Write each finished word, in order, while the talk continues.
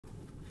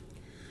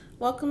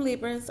Welcome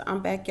Libras, I'm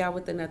back y'all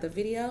with another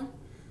video.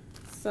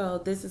 So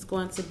this is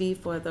going to be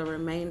for the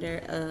remainder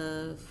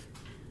of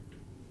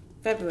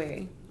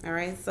February.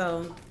 Alright,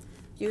 so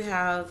you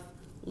have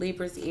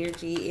Libra's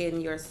energy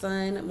in your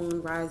Sun,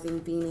 Moon,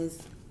 Rising, Venus,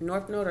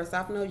 North Node or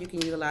South Node. You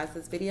can utilize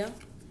this video.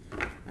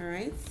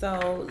 Alright,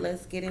 so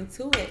let's get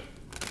into it.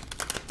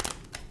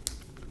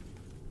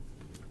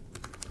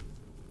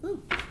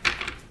 Ooh.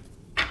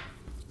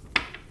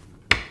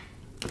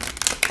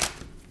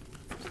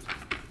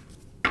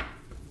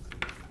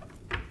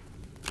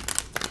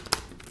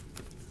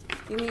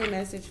 Give me a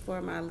message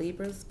for my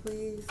Libras,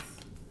 please,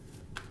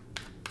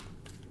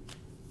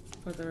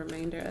 for the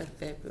remainder of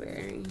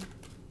February.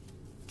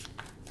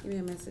 Give me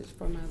a message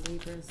for my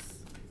Libras.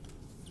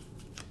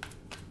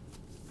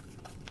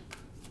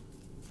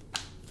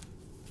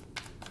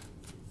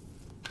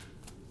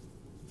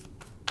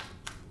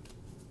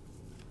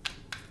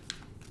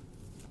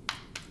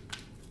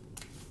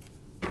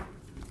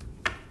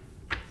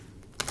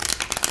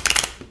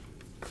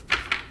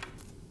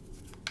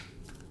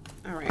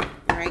 All right,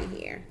 right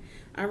here.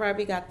 All right,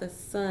 we got the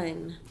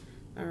Sun,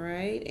 all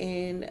right,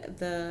 and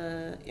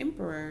the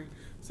Emperor.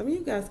 Some of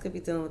you guys could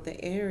be dealing with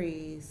the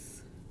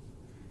Aries.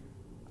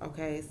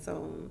 Okay,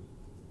 so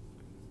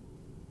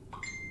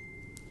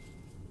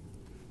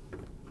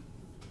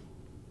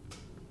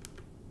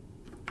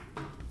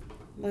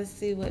let's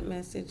see what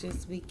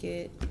messages we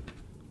get.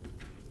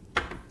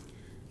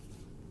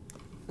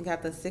 We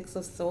got the Six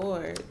of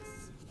Swords,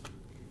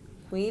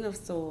 Queen of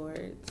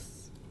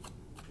Swords,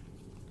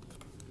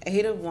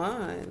 Eight of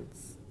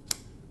Wands,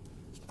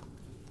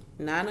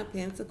 Nine of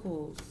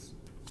Pentacles,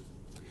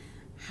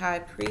 High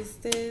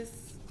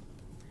Priestess,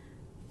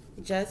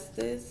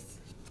 Justice,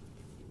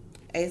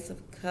 Ace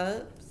of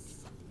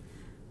Cups,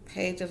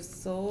 Page of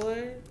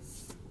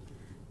Swords,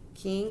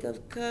 King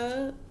of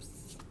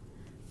Cups,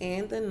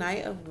 and the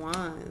Knight of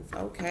Wands.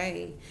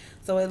 Okay,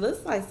 so it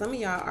looks like some of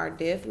y'all are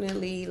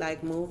definitely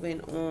like moving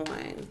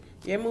on.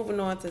 You're moving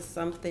on to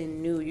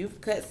something new.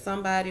 You've cut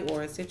somebody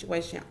or a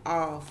situation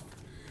off.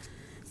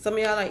 Some of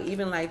y'all are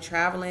even like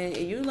traveling,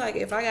 and you like,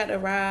 if I got to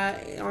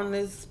ride on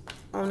this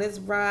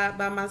ride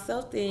by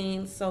myself,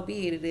 then so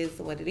be it. It is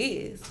what it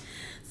is.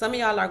 Some of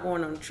y'all are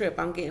going on a trip.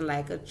 I'm getting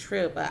like a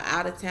trip, an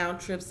out of town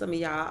trip. Some of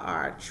y'all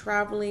are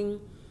traveling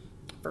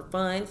for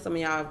fun. Some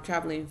of y'all are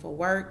traveling for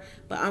work.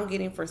 But I'm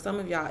getting, for some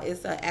of y'all,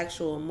 it's an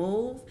actual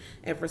move,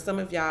 and for some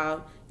of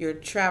y'all, you're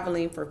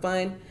traveling for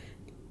fun.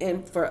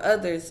 And for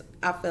others,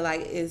 I feel like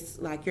it's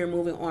like you're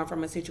moving on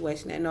from a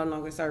situation that no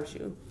longer serves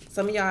you.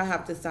 Some of y'all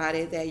have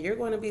decided that you're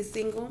going to be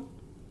single.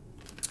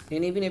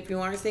 And even if you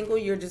aren't single,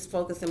 you're just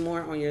focusing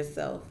more on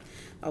yourself.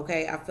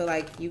 Okay, I feel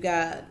like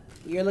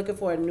you're looking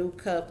for a new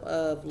cup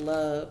of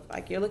love.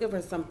 Like you're looking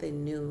for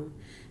something new.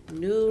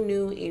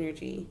 New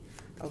energy.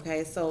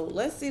 Okay, so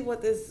let's see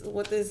what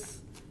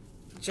this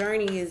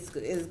journey is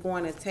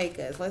going to take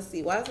us. Let's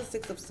see. Why is the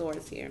Six of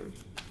Swords here?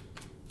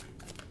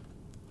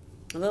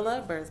 The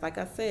Lovers, like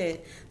I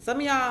said, some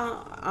of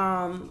y'all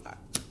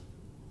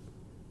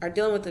are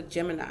dealing with a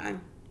Gemini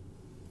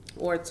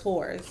or a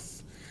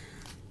Taurus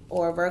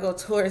or Virgo,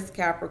 Taurus,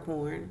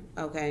 Capricorn,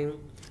 okay?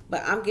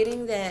 But I'm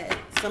getting that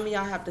some of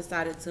y'all have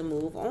decided to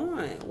move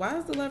on. Why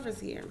is the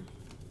Lovers here?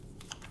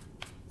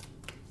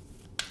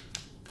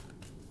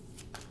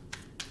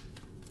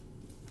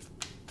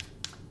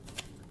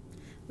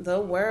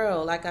 The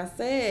World, like I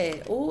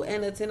said. Ooh,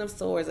 and the Ten of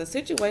Swords. A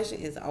situation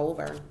is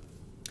over.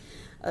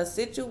 A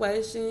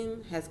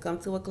situation has come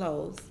to a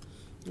close.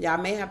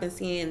 Y'all may have been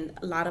seeing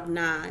a lot of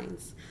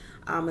nines.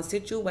 A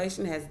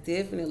situation has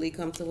definitely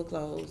come to a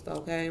close,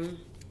 okay?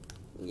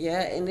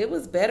 Yeah, and it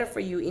was better for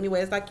you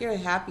anyway. It's like you're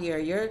happier.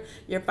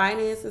 Your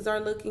finances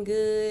are looking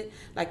good.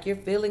 Like you're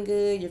feeling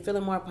good. You're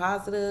feeling more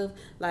positive.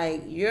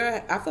 Like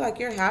I feel like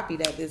you're happy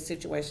that this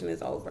situation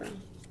is over.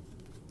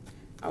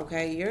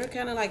 Okay, you're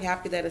kind of like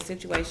happy that a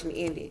situation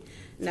ended.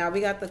 Now we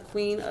got the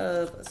Queen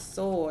of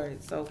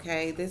Swords,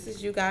 okay? This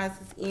is you guys'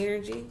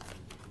 energy.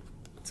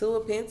 Two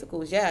of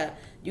Pentacles. Yeah,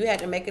 you had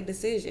to make a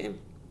decision.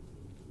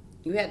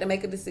 You had to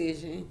make a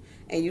decision,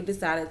 and you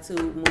decided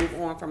to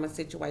move on from a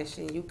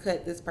situation. You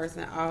cut this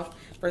person off.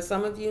 For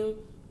some of you,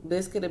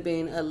 this could have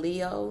been a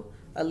Leo.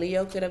 A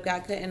Leo could have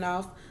got cut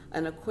off.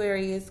 An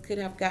Aquarius could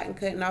have gotten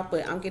cut off.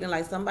 But I'm getting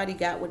like somebody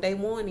got what they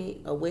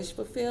wanted. A wish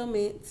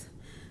fulfillment.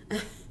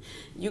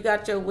 You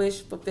got your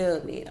wish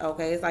fulfillment,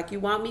 okay? It's like,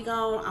 you want me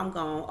gone, I'm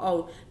gone.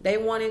 Oh, they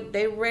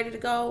ready to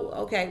go,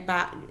 okay,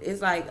 bye.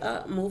 It's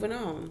like, moving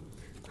on.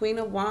 Queen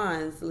of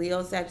Wands,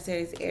 Leo,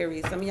 Sagittarius,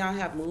 Aries. Some of y'all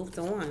have moved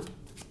on.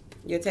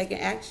 You're taking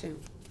action.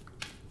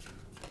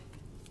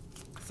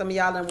 Some of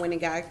y'all done went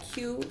and got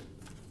cute.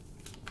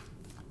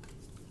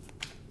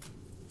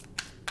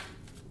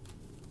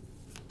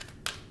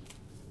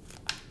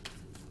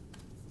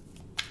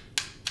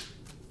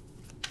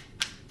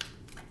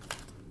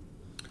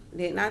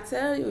 Didn't I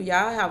tell you?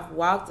 Y'all have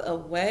walked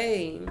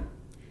away.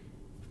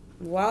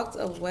 Walked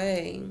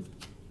away.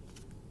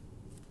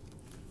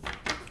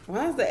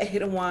 Why is the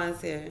Eight of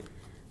Wands here?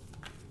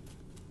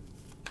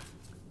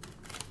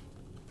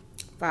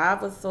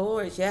 Five of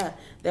Swords. Yeah,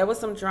 there was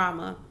some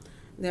drama.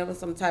 There was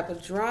some type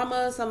of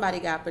drama. Somebody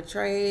got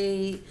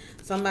betrayed.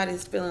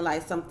 Somebody's feeling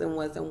like something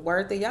wasn't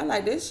worth it. Y'all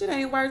like, this shit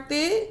ain't worth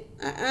it.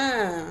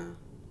 That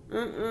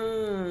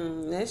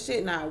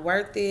shit not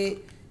worth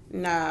it.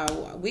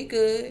 Nah, we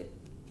good.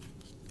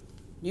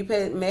 You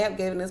may have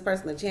given this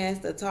person a chance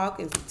to talk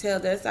and tell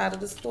their side of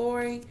the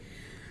story.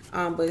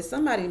 But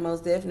somebody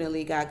most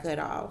definitely got cut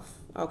off.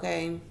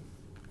 Okay.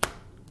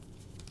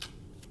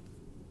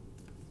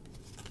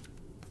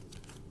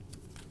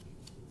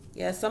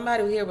 Yeah,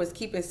 somebody here was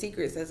keeping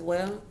secrets as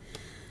well.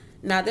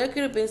 Now, there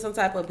could have been some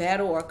type of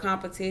battle or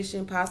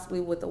competition, possibly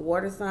with the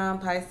water sign,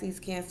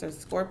 Pisces, Cancer,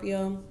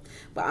 Scorpio.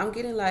 But I'm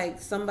getting like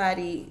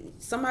somebody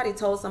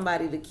told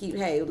somebody to keep,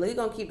 hey, we're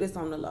going to keep this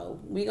on the low.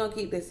 We're going to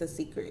keep this a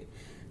secret.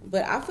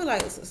 But I feel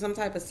like some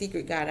type of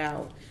secret got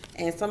out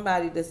and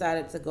somebody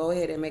decided to go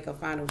ahead and make a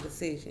final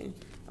decision.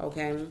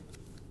 Okay.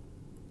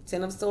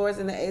 Ten of Swords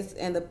and the Ace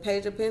and the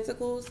Page of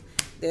Pentacles.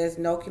 There's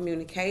no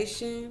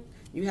communication.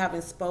 You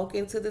haven't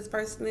spoken to this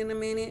person in a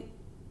minute.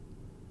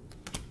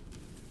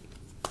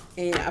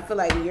 And I feel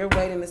like you're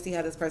waiting to see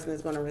how this person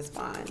is going to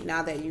respond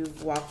now that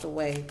you've walked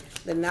away.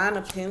 The Nine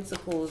of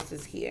Pentacles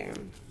is here.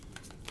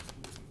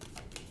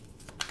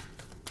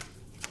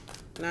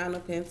 Nine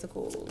of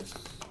Pentacles.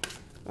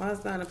 Why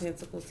is Nine of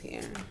Pentacles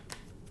here?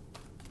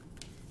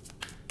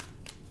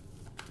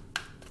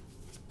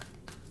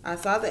 I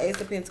saw the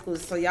Ace of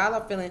Pentacles. So y'all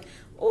are feeling,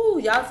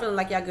 ooh, y'all feeling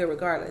like y'all good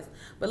regardless.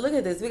 But look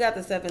at this. We got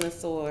the Seven of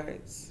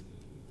Swords.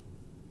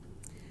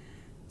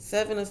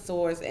 Seven of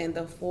Swords and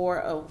the Four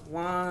of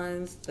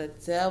Wands, the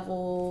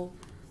Devil,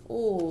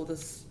 ooh, the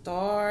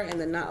Star, and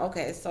the Nine.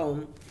 Okay,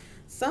 so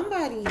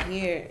somebody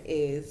here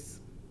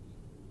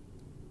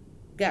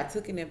got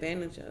taken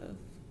advantage of.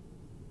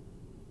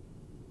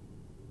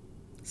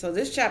 So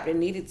this chapter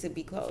needed to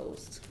be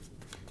closed.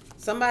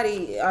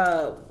 Somebody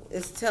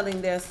is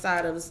telling their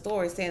side of the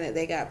story, saying that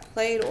they got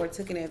played or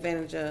taken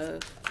advantage of.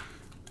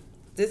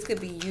 This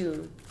could be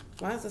you.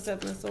 Why is the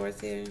Seven of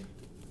Swords here?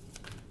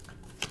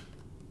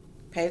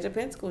 Page of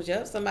Pentacles.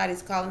 Yep,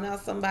 somebody's calling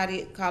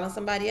somebody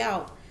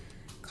out,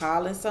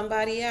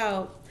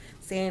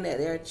 saying that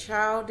they're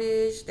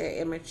childish,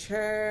 they're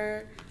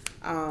immature.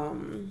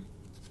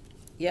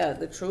 Yeah,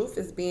 the truth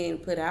is being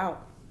put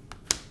out.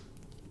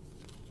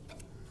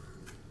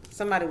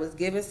 Somebody was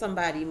giving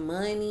somebody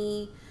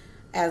money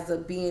as a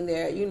being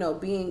there,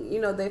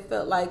 they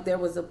felt like there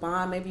was a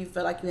bond. Maybe you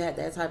felt like you had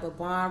that type of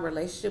bond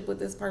relationship with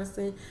this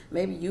person.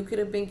 Maybe you could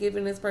have been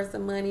giving this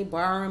person money,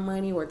 borrowing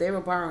money, or they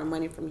were borrowing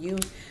money from you.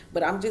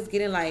 But I'm just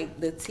getting like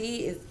the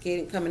tea is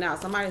coming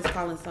out. Somebody's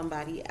calling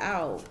somebody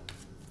out.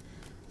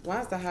 Why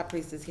is the High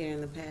Priestess here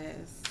in the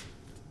past?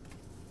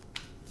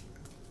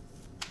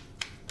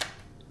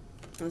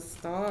 A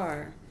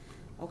Star.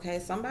 Okay,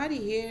 somebody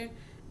here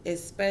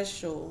is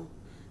special.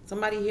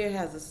 Somebody here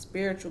has a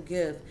spiritual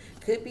gift.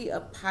 Could be a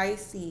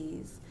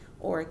Pisces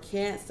or a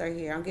Cancer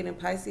here. I'm getting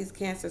Pisces,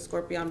 Cancer,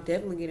 Scorpio. I'm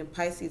definitely getting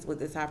Pisces with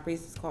this High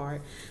Priestess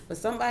card. But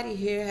somebody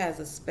here has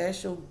a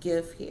special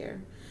gift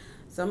here.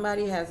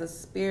 Somebody has a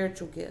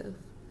spiritual gift.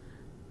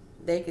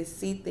 They can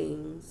see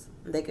things.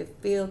 They can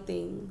feel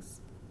things.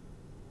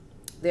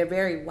 They're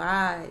very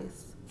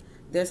wise.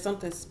 There's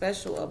something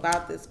special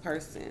about this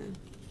person.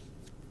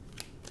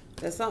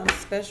 There's something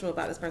special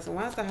about this person.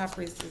 Why is the High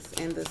Priestess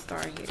and the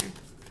Star here?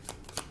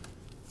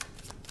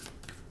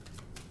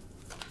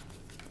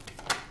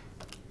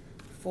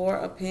 Four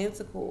of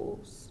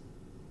Pentacles.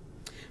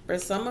 For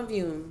some of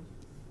you,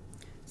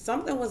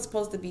 something was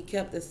supposed to be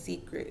kept a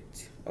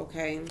secret,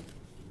 okay?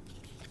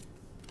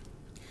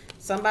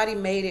 Somebody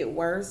made it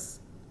worse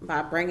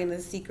by bringing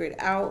the secret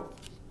out.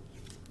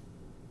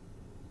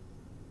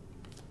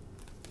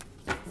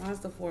 Why is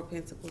the Four of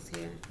Pentacles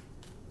here?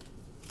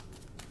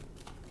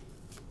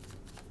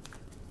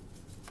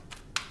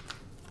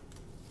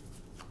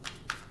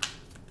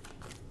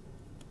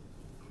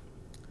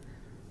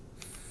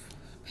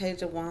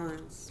 Page of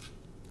Wands.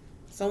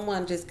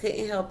 Someone just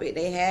couldn't help it.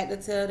 They had to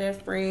tell their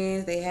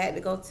friends. They had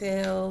to go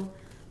tell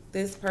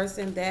this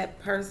person, that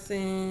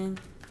person.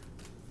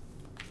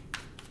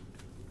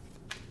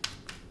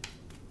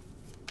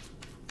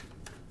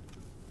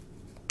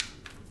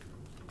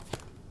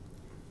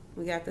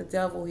 We got the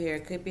Devil here.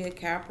 It could be a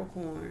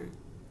Capricorn.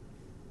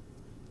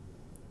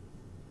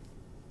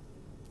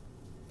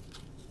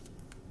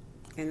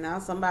 And now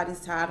somebody's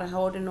tired of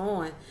holding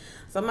on.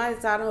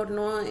 Somebody's tired of holding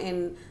on,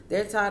 and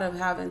they're tired of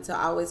having to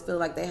always feel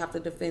like they have to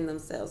defend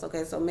themselves.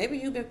 Okay, so maybe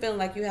you've been feeling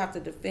like you have to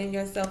defend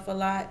yourself a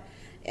lot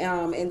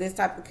in this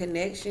type of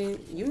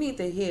connection. You need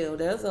to heal.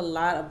 There's a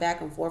lot of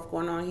back and forth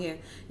going on here.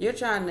 You're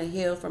trying to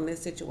heal from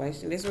this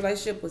situation. This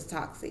relationship was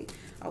toxic,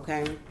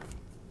 okay?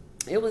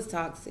 It was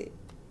toxic.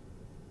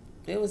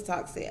 It was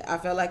toxic. I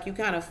felt like you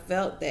kind of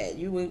felt that.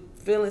 You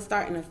were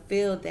starting to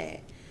feel that.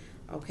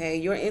 Okay,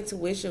 your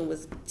intuition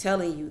was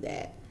telling you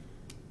that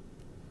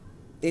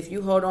if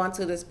you hold on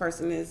to this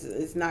person,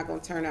 it's not going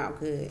to turn out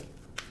good.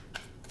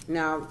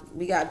 Now,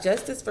 we got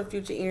Justice for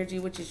future energy,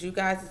 which is you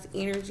guys'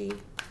 energy.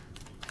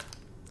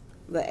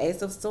 The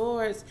Ace of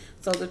Swords.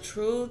 So the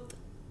truth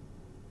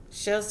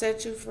shall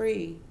set you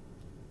free.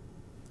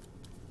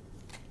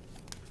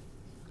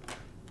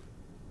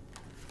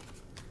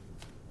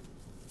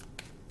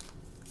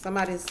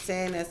 Somebody's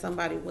saying that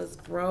somebody was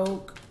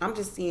broke. I'm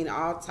just seeing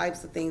all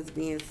types of things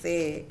being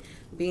said,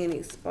 being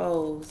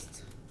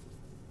exposed.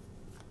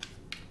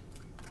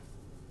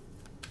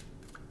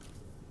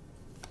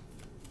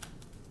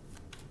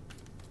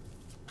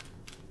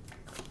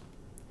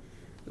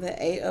 The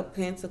Eight of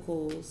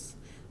Pentacles.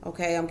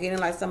 Okay, I'm getting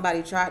like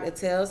somebody tried to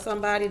tell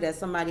somebody that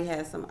somebody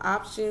has some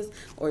options,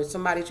 or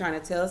somebody trying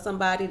to tell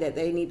somebody that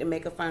they need to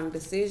make a final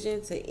decision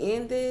to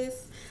end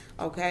this.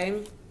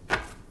 Okay.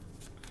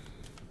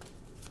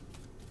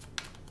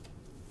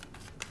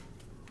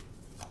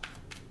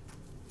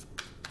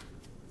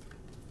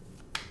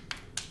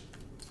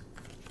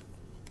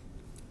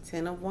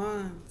 Ten of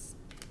Wands.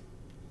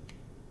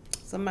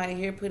 Somebody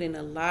here put in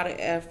a lot of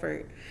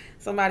effort.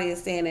 Somebody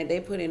is saying that they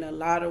put in a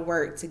lot of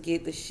work to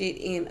get the shit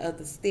end of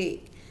the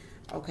stick.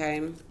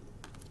 Okay.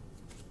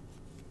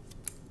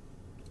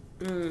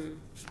 I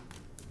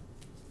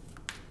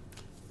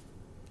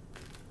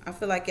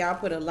feel like y'all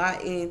put a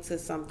lot into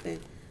something.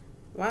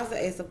 Why is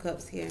the Ace of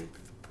Cups here?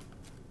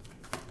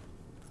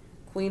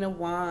 Queen of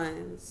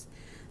Wands.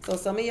 So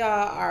some of y'all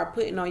are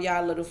putting on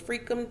y'all little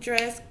freakum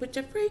dress. Put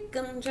your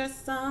freakum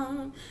dress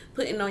on.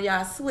 Putting on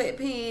y'all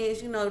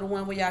sweatpants. You know, the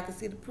one where y'all can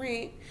see the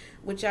print.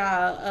 With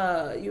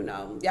y'all, you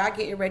know, y'all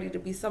getting ready to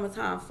be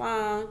summertime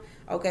fun.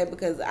 Okay,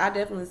 because I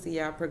definitely see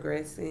y'all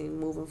progressing,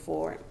 moving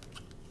forward.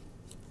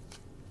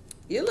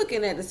 You're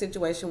looking at the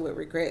situation with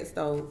regrets,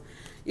 though.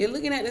 You're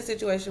looking at the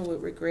situation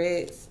with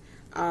regrets.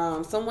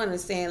 Someone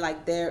is saying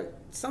like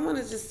someone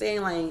is just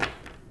saying like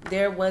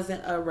there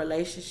wasn't a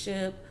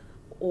relationship,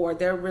 or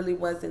there really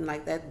wasn't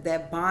like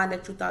that bond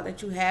that you thought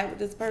that you had with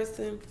this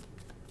person.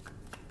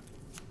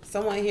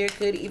 Someone here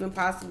could even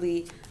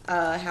possibly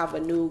have a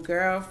new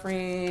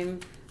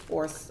girlfriend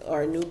or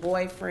a new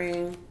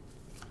boyfriend,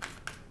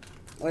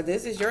 or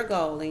this is your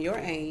goal and your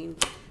aim.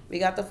 We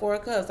got the Four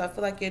of Cups. I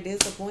feel like you're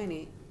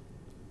disappointed.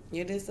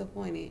 You're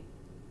disappointed.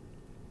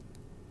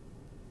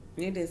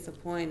 You're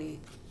disappointed.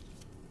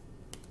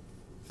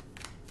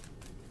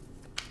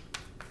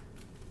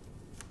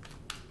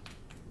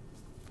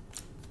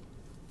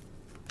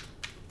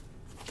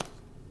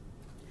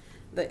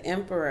 The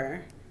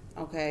Emperor.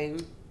 Okay.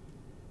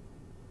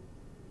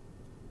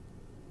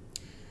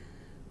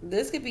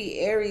 This could be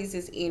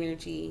Aries'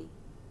 energy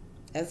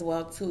as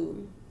well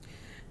too.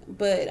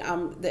 But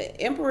the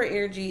Emperor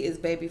energy is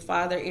baby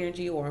father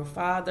energy, or a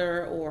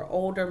father or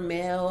older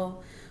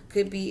male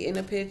could be in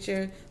the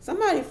picture.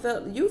 Somebody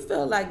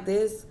feel like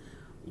this,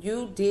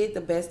 you did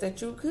the best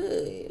that you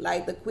could.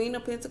 Like the Queen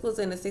of Pentacles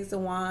and the Six of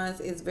Wands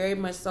is very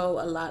much so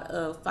a lot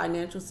of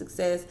financial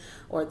success,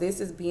 or this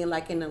is being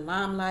like in the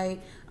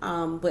limelight,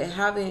 but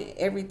having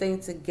everything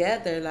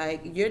together.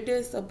 Like you're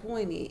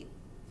disappointed.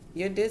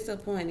 You're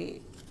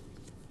disappointed.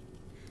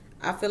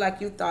 I feel like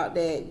you thought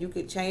that you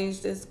could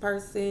change this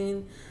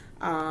person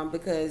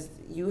because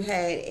you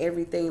had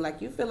everything.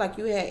 Like you feel like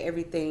you had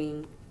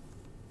everything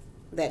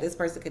that this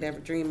person could ever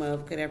dream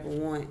of, could ever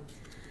want.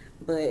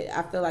 But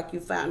I feel like you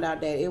found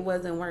out that it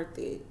wasn't worth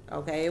it.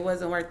 Okay, it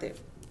wasn't worth it.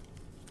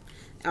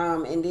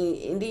 And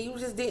then you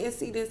just didn't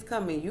see this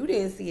coming. You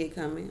didn't see it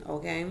coming.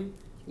 Okay,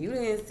 you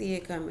didn't see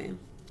it coming,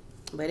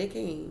 but it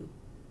came.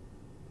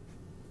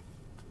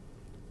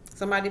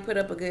 Somebody put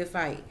up a good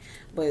fight,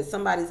 but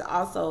somebody's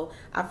also,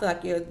 I feel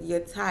like you're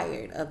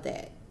tired of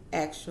that,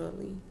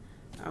 actually.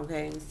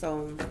 Okay,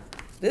 so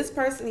this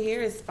person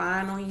here is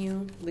spying on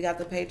you. We got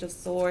the Page of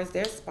Swords.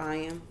 They're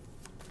spying.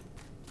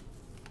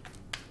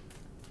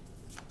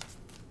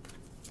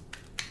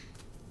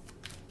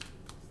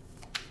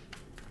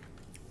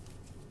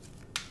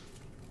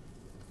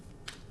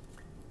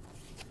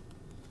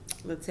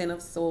 The Ten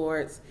of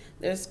Swords.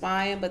 They're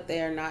spying, but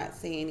they're not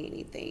saying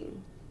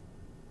anything.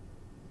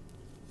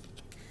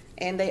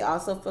 And they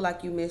also feel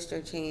like you missed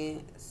your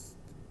chance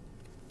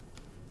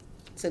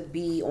to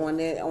be on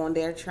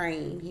their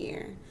train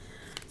here.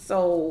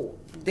 So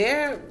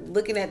they're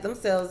looking at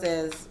themselves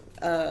as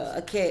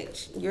a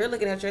catch. You're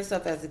looking at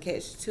yourself as a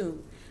catch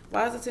too.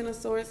 Why is the Ten of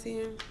Swords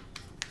here?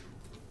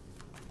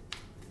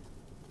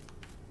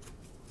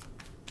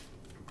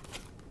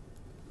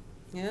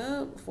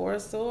 Yep, Four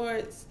of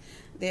Swords.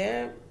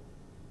 They're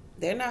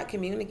not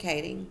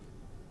communicating.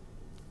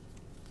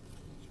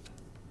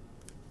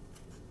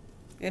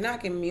 They're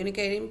not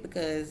communicating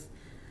because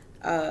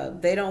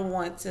they don't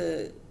want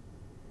to.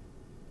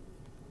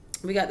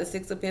 We got the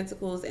Six of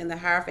Pentacles and the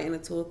Hierophant and the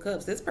Two of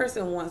Cups. This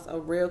person wants a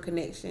real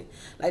connection.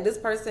 Like this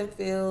person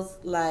feels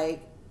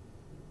like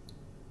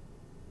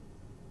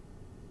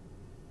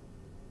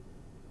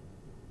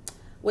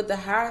with the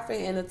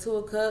Hierophant and the Two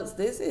of Cups,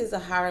 this is a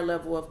higher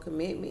level of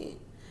commitment.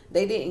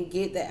 They didn't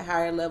get that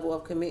higher level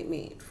of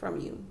commitment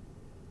from you.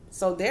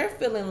 So they're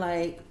feeling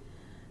like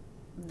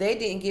they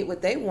didn't get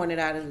what they wanted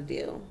out of the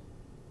deal.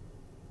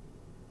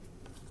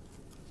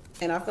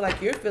 And I feel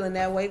like you're feeling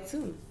that way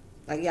too.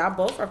 Like y'all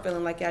both are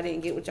feeling like y'all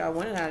didn't get what y'all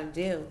wanted out of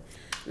the deal.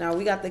 Now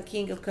we got the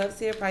King of Cups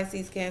here.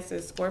 Pisces,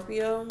 Cancer,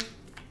 Scorpio.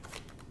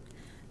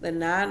 The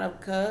Nine of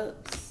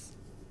Cups.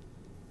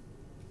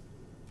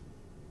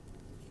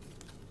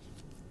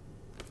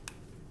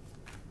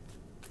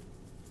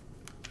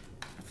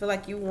 feel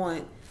like you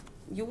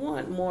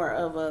want more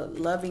of a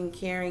loving,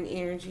 caring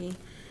energy.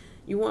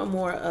 You want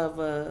more of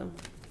a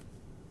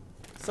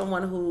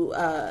someone who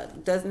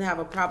doesn't have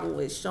a problem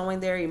with showing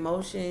their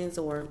emotions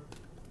or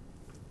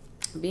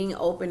being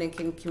open and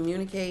can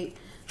communicate,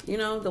 you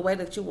know, the way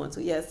that you want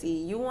to. Yeah,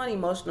 see, you want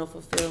emotional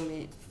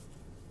fulfillment.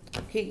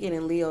 I keep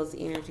getting Leo's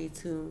energy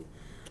too.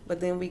 But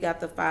then we got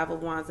the Five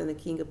of Wands and the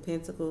King of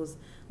Pentacles.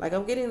 Like,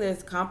 I'm getting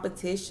this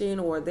competition,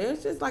 or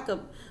there's just like a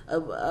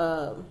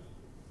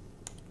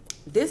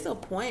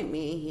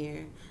disappointment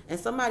here. And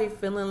somebody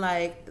feeling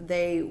like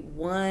they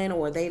won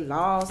or they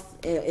lost.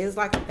 It's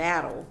like a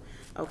battle.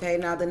 Okay,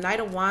 now the Knight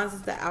of Wands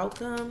is the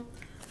outcome.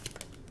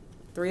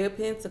 Three of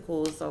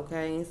Pentacles,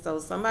 okay? So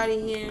somebody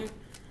here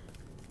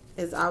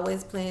is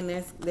always playing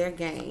their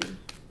game.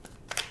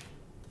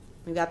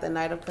 We got the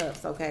Knight of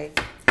Cups, okay?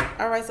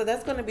 All right, so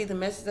that's going to be the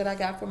message that I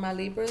got for my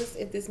Libras.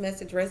 If this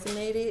message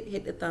resonated,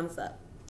 hit the thumbs up.